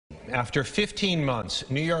After 15 months,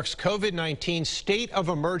 New York's COVID-19 state of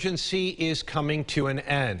emergency is coming to an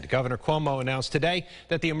end. Governor Cuomo announced today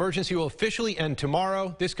that the emergency will officially end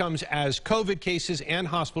tomorrow. This comes as COVID cases and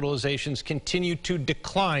hospitalizations continue to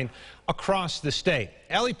decline across the state.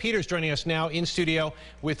 Allie Peters joining us now in studio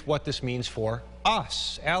with what this means for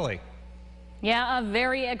us. Allie. Yeah, a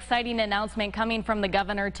very exciting announcement coming from the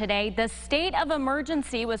governor today. The state of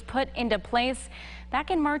emergency was put into place back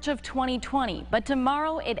in March of 2020, but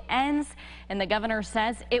tomorrow it ends, and the governor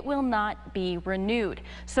says it will not be renewed.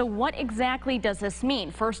 So what exactly does this mean?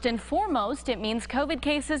 First and foremost, it means COVID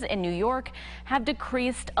cases in New York have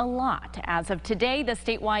decreased a lot. As of today, the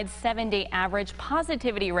statewide 7-day average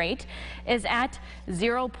positivity rate is at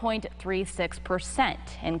 0.36%,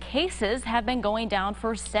 and cases have been going down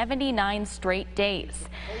for 79 straight days.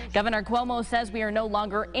 Governor Cuomo says we are no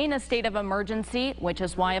longer in a state of emergency, which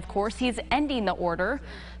is why, of course, he's ending the order.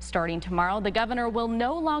 Starting tomorrow, the governor will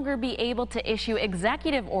no longer be able to issue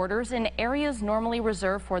executive orders in areas normally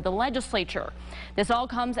reserved for the legislature. This all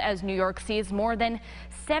comes as New York sees more than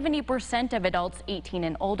 70% of adults 18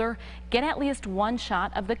 and older get at least one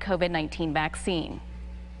shot of the COVID-19 vaccine.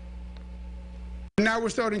 Now we're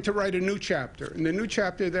starting to write a new chapter, and the new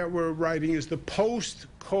chapter that we're writing is the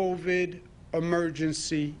post-COVID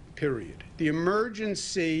emergency period. The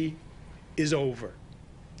emergency is over.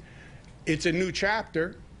 It's a new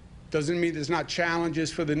chapter. Doesn't mean there's not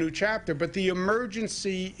challenges for the new chapter, but the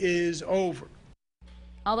emergency is over.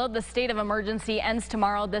 Although the state of emergency ends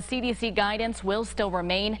tomorrow, the CDC guidance will still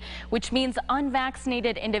remain, which means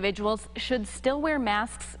unvaccinated individuals should still wear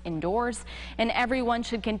masks indoors, and everyone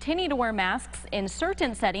should continue to wear masks in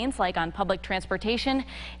certain settings like on public transportation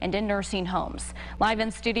and in nursing homes. Live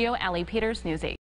in studio, Allie Peters, News 8.